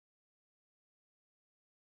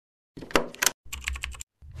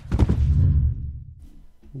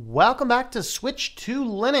Welcome back to Switch to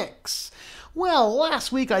Linux. Well,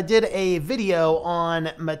 last week I did a video on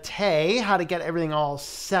Mate, how to get everything all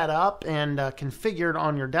set up and configured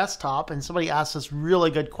on your desktop, and somebody asked this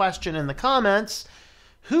really good question in the comments.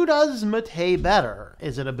 Who does Mate better?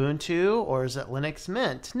 Is it Ubuntu or is it Linux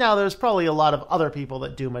Mint? Now, there's probably a lot of other people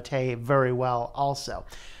that do Mate very well also,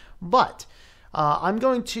 but I'm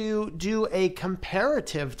going to do a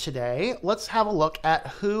comparative today. Let's have a look at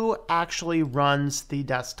who actually runs the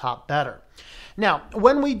desktop better. Now,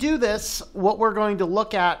 when we do this, what we're going to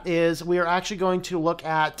look at is we are actually going to look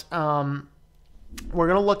at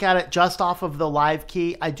it just off of the live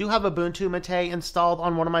key. I do have Ubuntu Mate installed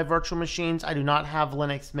on one of my virtual machines. I do not have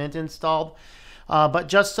Linux Mint installed, but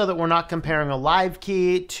just so that we're not comparing a live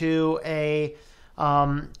key to an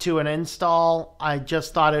install, I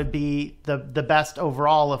just thought it would be the best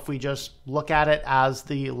overall if we just look at it as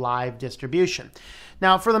the live distribution.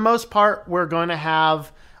 Now, for the most part, we're going to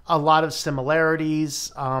have a lot of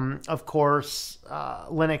similarities. Of course,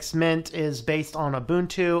 Linux Mint is based on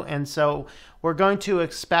Ubuntu, and so we're going to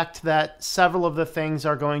expect that several of the things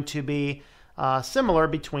are going to be similar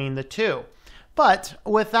between the two. But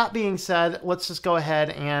with that being said, let's just go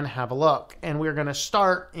ahead and have a look. And we're going to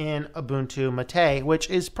start in Ubuntu Mate, which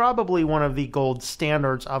is probably one of the gold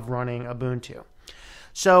standards of running Ubuntu.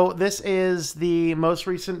 So this is the most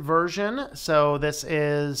recent version. So this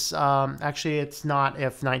is, actually it's not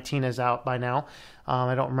if 19 is out by now.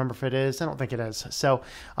 I don't remember if it is. I don't think it is. So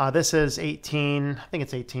this is 18, I think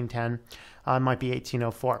it's 1810. It might be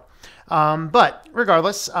 1804. But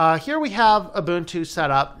regardless, here we have Ubuntu set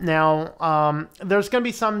up. Now, there's going to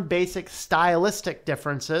be some basic stylistic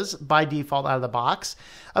differences by default out of the box.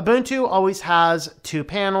 Ubuntu always has two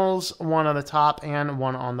panels, one on the top and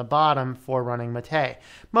one on the bottom for running Mate.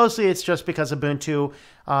 Mostly it's just because Ubuntu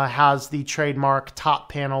has the trademark top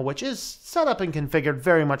panel, which is set up and configured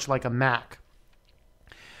very much like a Mac.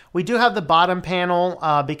 We do have the bottom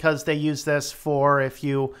panel because they use this for if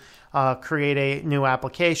you create a new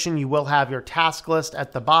application, you will have your task list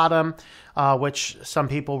at the bottom, which some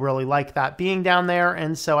people really like that being down there,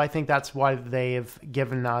 and so I think that's why they've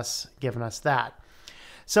given us that.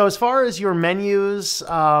 So as far as your menus,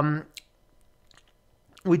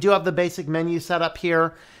 we do have the basic menu set up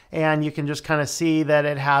here, and you can just kind of see that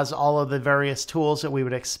it has all of the various tools that we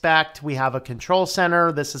would expect. We have a control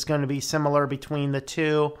center. This is going to be similar between the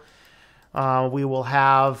two. We will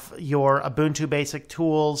have your Ubuntu basic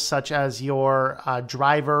tools such as your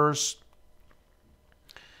drivers,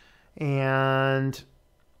 and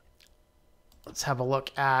let's have a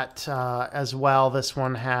look at as well. This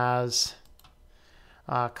one has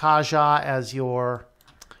Kaja as your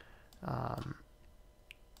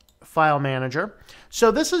file manager.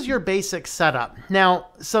 So this is your basic setup.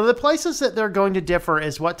 Now, so the places that they're going to differ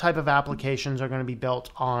is what type of applications are going to be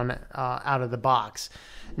built on out of the box.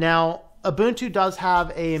 Now, Ubuntu does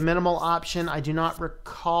have a minimal option. I do not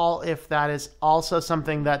recall if that is also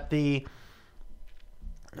something that the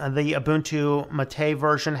Ubuntu Mate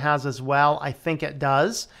version has as well. I think it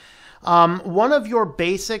does. One of your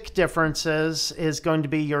basic differences is going to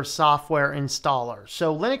be your software installer.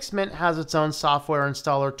 So Linux Mint has its own software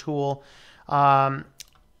installer tool. Ubuntu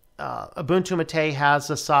Mate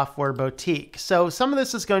has a software boutique. So some of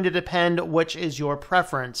this is going to depend which is your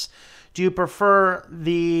preference. Do you prefer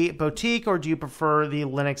the boutique or do you prefer the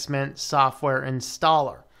Linux Mint software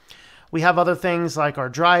installer? We have other things like our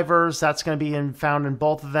drivers. That's going to be found in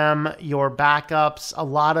both of them. Your backups, a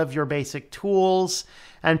lot of your basic tools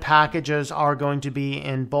and packages are going to be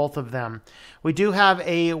in both of them. We do have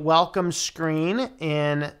a welcome screen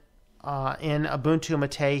in Ubuntu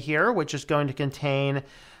Mate here, which is going to contain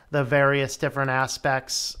the various different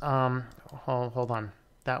aspects. Hold on.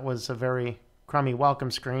 That was a very crummy welcome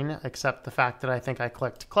screen, except the fact that I think I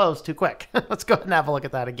clicked close too quick. Let's go ahead and have a look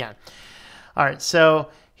at that again. All right, so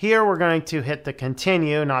here we're going to hit the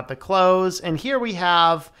continue, not the close. And here we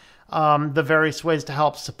have the various ways to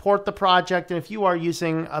help support the project. And if you are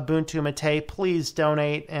using Ubuntu Mate, please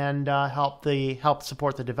donate and help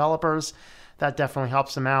support the developers. That definitely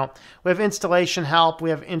helps them out. We have installation help.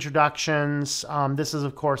 We have introductions. This is,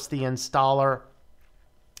 of course, the installer.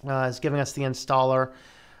 Is giving us the installer.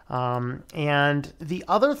 And the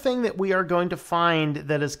other thing that we are going to find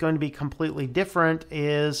that is going to be completely different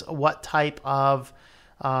is what type of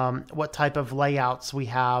layouts we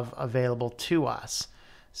have available to us.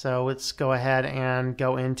 So let's go ahead and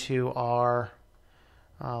go into our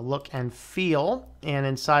look and feel. And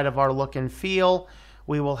inside of our look and feel,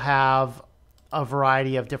 we will have a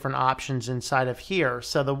variety of different options inside of here.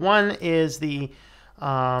 So the one is the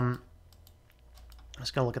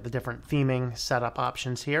just going to look at the different theming setup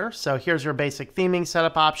options here. So here's your basic theming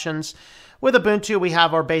setup options. With Ubuntu, we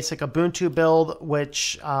have our basic Ubuntu build,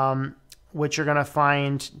 which you're going to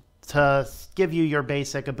find to give you your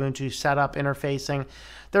basic Ubuntu setup interfacing.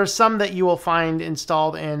 There's some that you will find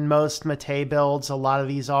installed in most Mate builds. A lot of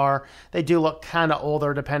these are. They do look kind of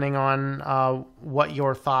older depending on what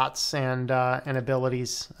your thoughts and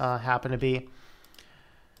abilities happen to be.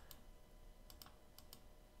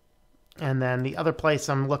 And then the other place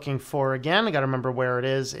I'm looking for, again, I got to remember where it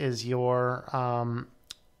is your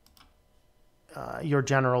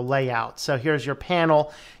general layout. So here's your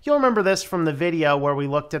panel. You'll remember this from the video where we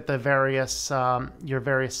looked at the various your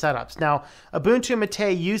various setups. Now, Ubuntu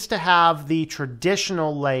Mate used to have the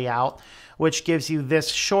traditional layout, which gives you this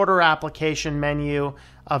shorter application menu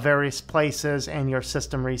of various places and your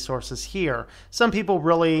system resources here. Some people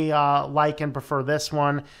really like and prefer this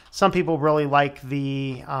one. Some people really like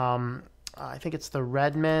the I think it's the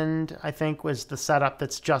Redmond, I think was the setup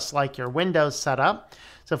that's just like your Windows setup.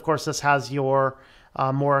 So of course this has your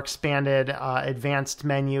more expanded advanced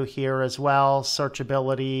menu here as well,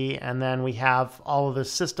 searchability, and then we have all of the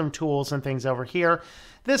system tools and things over here.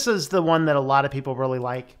 This is the one that a lot of people really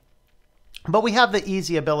like. But we have the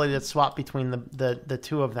easy ability to swap between the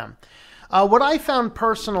two of them. What I found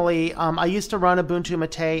personally, I used to run Ubuntu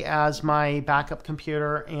Mate as my backup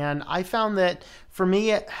computer, and I found that for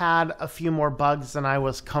me it had a few more bugs than I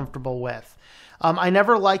was comfortable with. I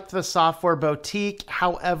never liked the software boutique,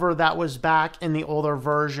 however, that was back in the older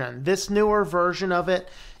version. This newer version of it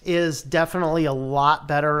is definitely a lot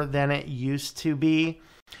better than it used to be.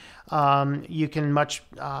 You can much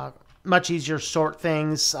easier sort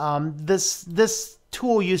things. This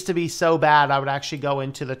tool used to be so bad I would actually go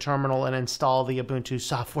into the terminal and install the Ubuntu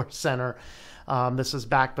Software Center. This was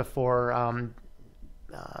back before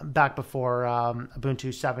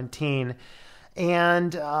Ubuntu 17,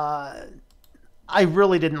 and I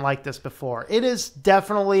really didn't like this before. It is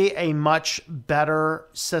definitely a much better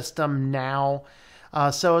system now.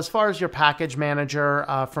 So as far as your package manager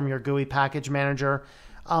from your GUI package manager,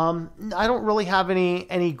 I don't really have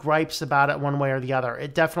any gripes about it one way or the other.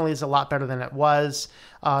 It definitely is a lot better than it was.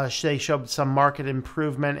 They showed some marked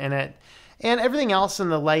improvement in it, and everything else in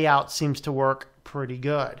the layout seems to work pretty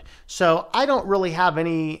good. So I don't really have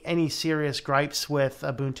any serious gripes with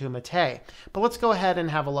Ubuntu Mate. But let's go ahead and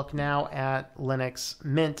have a look now at Linux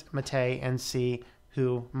Mint Mate and see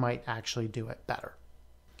who might actually do it better.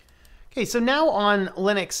 Okay, so now on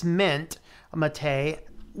Linux Mint Mate,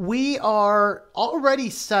 we are already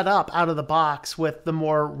set up out of the box with the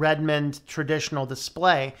more Redmond traditional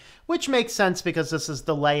display, which makes sense because this is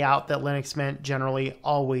the layout that Linux Mint generally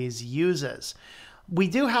always uses. We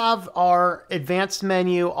do have our advanced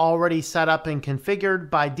menu already set up and configured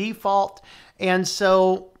by default, and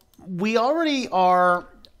so we already are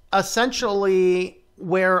essentially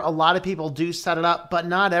where a lot of people do set it up, but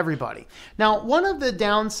not everybody. Now, one of the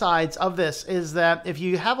downsides of this is that if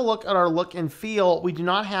you have a look at our look and feel, we do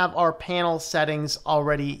not have our panel settings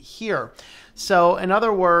already here. So in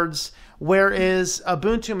other words, whereas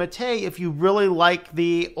Ubuntu Mate, if you really like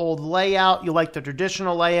the old layout, you like the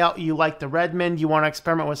traditional layout, you like the Redmond, you want to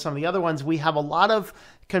experiment with some of the other ones, we have a lot of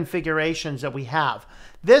configurations that we have.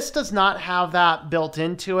 This does not have that built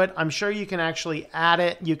into it. I'm sure you can actually add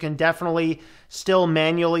it. You can definitely still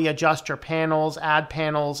manually adjust your panels, add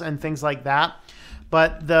panels, and things like that.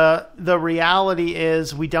 But the reality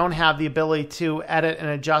is we don't have the ability to edit and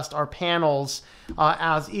adjust our panels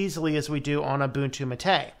as easily as we do on Ubuntu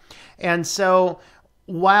Mate. And so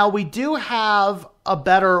while we do have a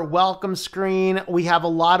better welcome screen, we have a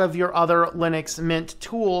lot of your other Linux Mint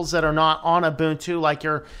tools that are not on Ubuntu, like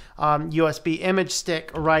your USB image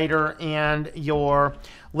stick writer and your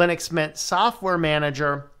Linux Mint software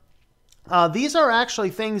manager. These are actually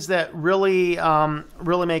things that really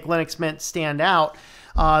make Linux Mint stand out.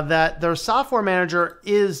 That their software manager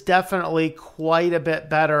is definitely quite a bit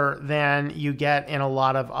better than you get in a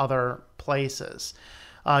lot of other places.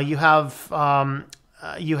 You have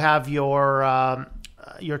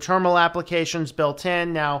your terminal applications built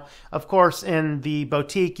in. Now, of course, in the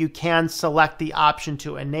boutique, you can select the option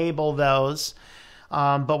to enable those,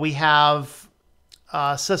 but we have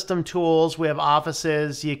system tools, we have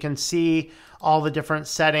offices. You can see all the different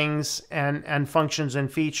settings and functions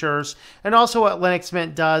and features. And also what Linux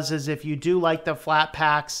Mint does is if you do like the flat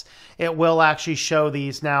packs, it will actually show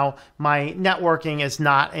these. Now, my networking is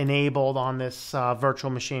not enabled on this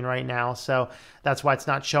virtual machine right now, so that's why it's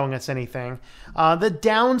not showing us anything. The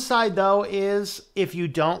downside, though, is if you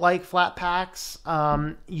don't like flat packs,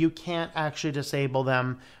 you can't actually disable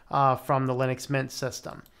them from the Linux Mint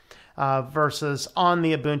system. versus on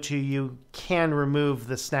the Ubuntu, you can remove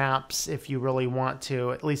the snaps if you really want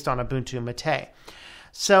to, at least on Ubuntu Mate.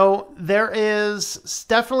 So there is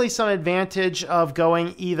definitely some advantage of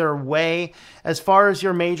going either way. As far as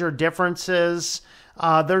your major differences,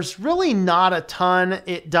 there's really not a ton.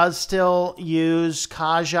 It does still use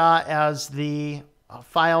Kaja as the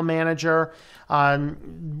file manager.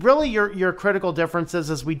 Really, your critical differences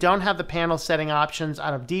is we don't have the panel setting options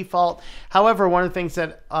out of default. However, one of the things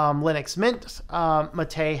that Linux Mint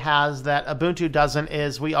Mate has that Ubuntu doesn't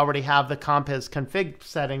is we already have the Compiz config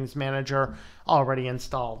settings manager already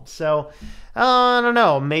installed. So I don't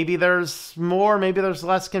know, maybe there's more, maybe there's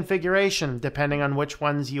less configuration depending on which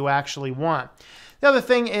ones you actually want. The other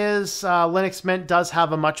thing is Linux Mint does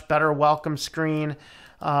have a much better welcome screen.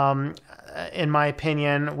 In my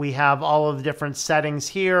opinion, we have all of the different settings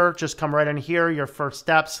here. Just come right in here, your first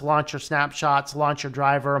steps, launch your snapshots, launch your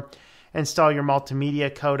driver, install your multimedia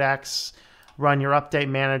codecs, run your update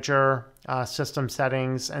manager, system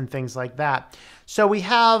settings, and things like that. So we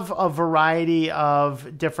have a variety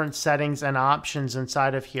of different settings and options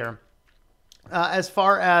inside of here. As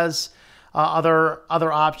far as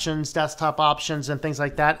other options, desktop options, and things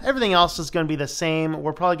like that, everything else is going to be the same.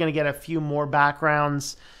 We're probably going to get a few more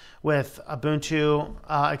backgrounds with Ubuntu,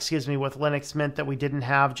 with Linux Mint that we didn't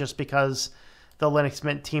have, just because the Linux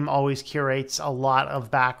Mint team always curates a lot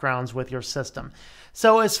of backgrounds with your system.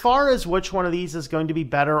 So as far as which one of these is going to be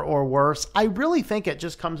better or worse, I really think it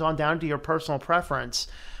just comes on down to your personal preference.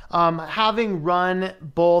 Having run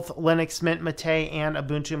both Linux Mint Mate and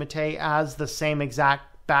Ubuntu Mate as the same exact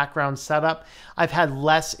background setup, I've had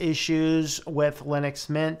less issues with Linux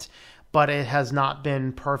Mint, but it has not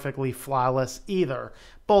been perfectly flawless either.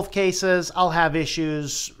 Both cases, I'll have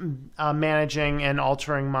issues managing and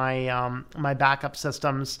altering my my backup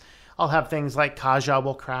systems. I'll have things like Kaja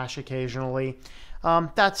will crash occasionally.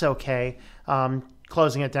 That's okay.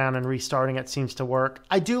 Closing it down and restarting it seems to work.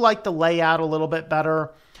 I do like the layout a little bit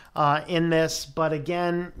better in this, but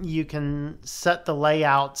again, you can set the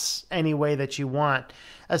layouts any way that you want.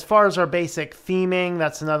 As far as our basic theming,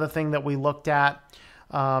 that's another thing that we looked at.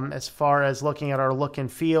 As far as looking at our look and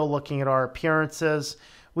feel, looking at our appearances,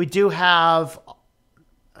 we do have,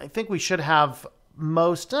 I think we should have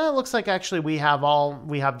most, it looks like actually we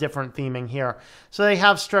have different theming here. So they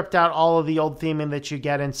have stripped out all of the old theming that you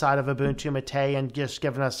get inside of Ubuntu Mate and just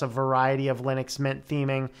given us a variety of Linux Mint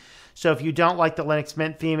theming. So if you don't like the Linux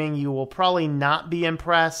Mint theming, you will probably not be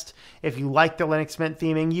impressed. If you like the Linux Mint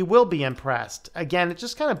theming, you will be impressed. Again, it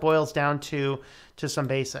just kind of boils down to some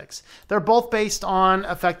basics. They're both based on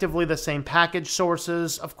effectively the same package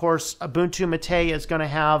sources. Of course, Ubuntu Mate is going to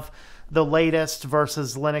have the latest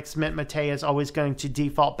versus Linux Mint Mate is always going to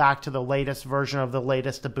default back to the latest version of the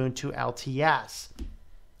latest Ubuntu LTS.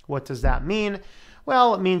 What does that mean?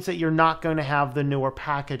 Well, it means that you're not going to have the newer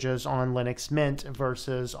packages on Linux Mint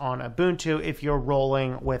versus on Ubuntu if you're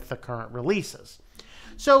rolling with the current releases.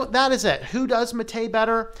 So that is it. Who does Mate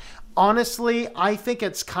better? Honestly, I think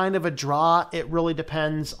it's kind of a draw. It really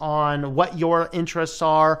depends on what your interests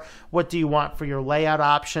are. What do you want for your layout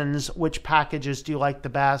options? Which packages do you like the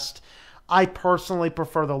best? I personally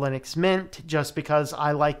prefer the Linux Mint just because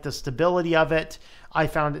I like the stability of it. I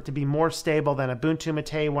found it to be more stable than Ubuntu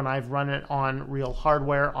Mate when I've run it on real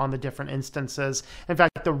hardware on the different instances. In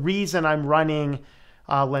fact, the reason I'm running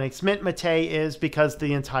Linux Mint Mate is because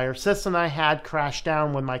the entire system I had crashed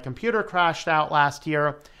down when my computer crashed out last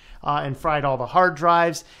year and fried all the hard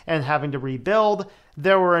drives, and having to rebuild.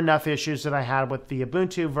 There were enough issues that I had with the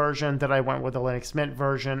Ubuntu version that I went with the Linux Mint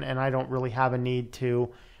version, and I don't really have a need to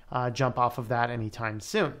jump off of that anytime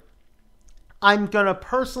soon. I'm going to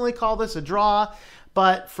personally call this a draw,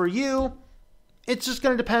 but for you, it's just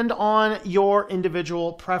going to depend on your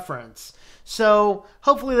individual preference. So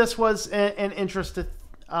hopefully this was an interest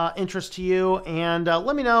to you, and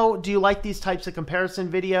let me know, do you like these types of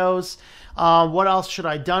comparison videos? What else should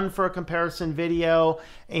I done for a comparison video?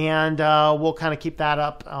 And we'll kind of keep that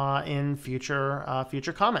up in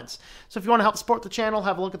future comments. So if you want to help support the channel,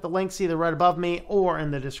 have a look at the links either right above me or in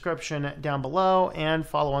the description down below, and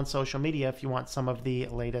follow on social media if you want some of the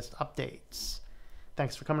latest updates.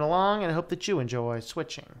 Thanks for coming along, and I hope that you enjoy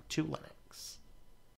switching to Linux.